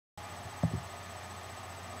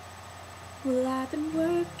Well, I've been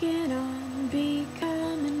working on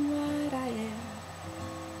becoming what I am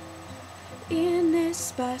in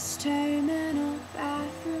this bus terminal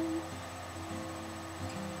bathroom.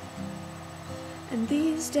 And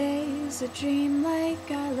these days I dream like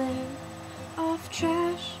I live off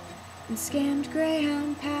trash and scammed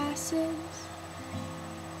Greyhound passes.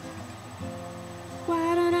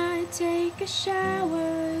 Why don't I take a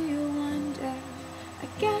shower, you wonder? I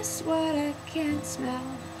guess what I can't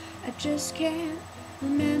smell, I just can't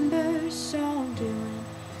remember, so I'm doing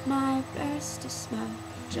my best to smell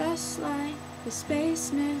just like this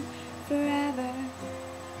basement forever.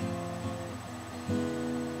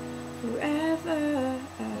 Forever.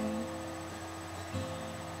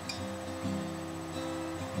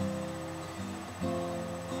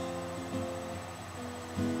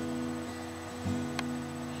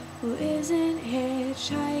 Well, isn't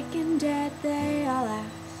hitchhiking dead, they all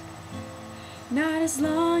ask. Not as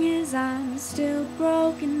long as I'm still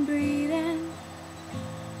broken breathing.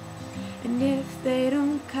 And if they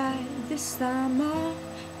don't cut this thumb off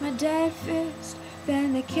my dead fist,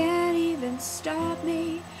 then they can't even stop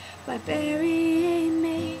me by burying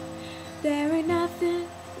me. There ain't nothing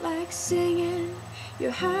like singing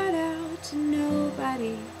your heart out to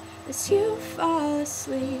nobody as you fall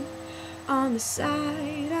asleep on the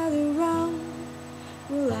side of the road.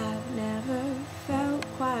 Well, I've never felt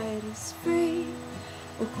quite as free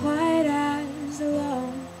or quite as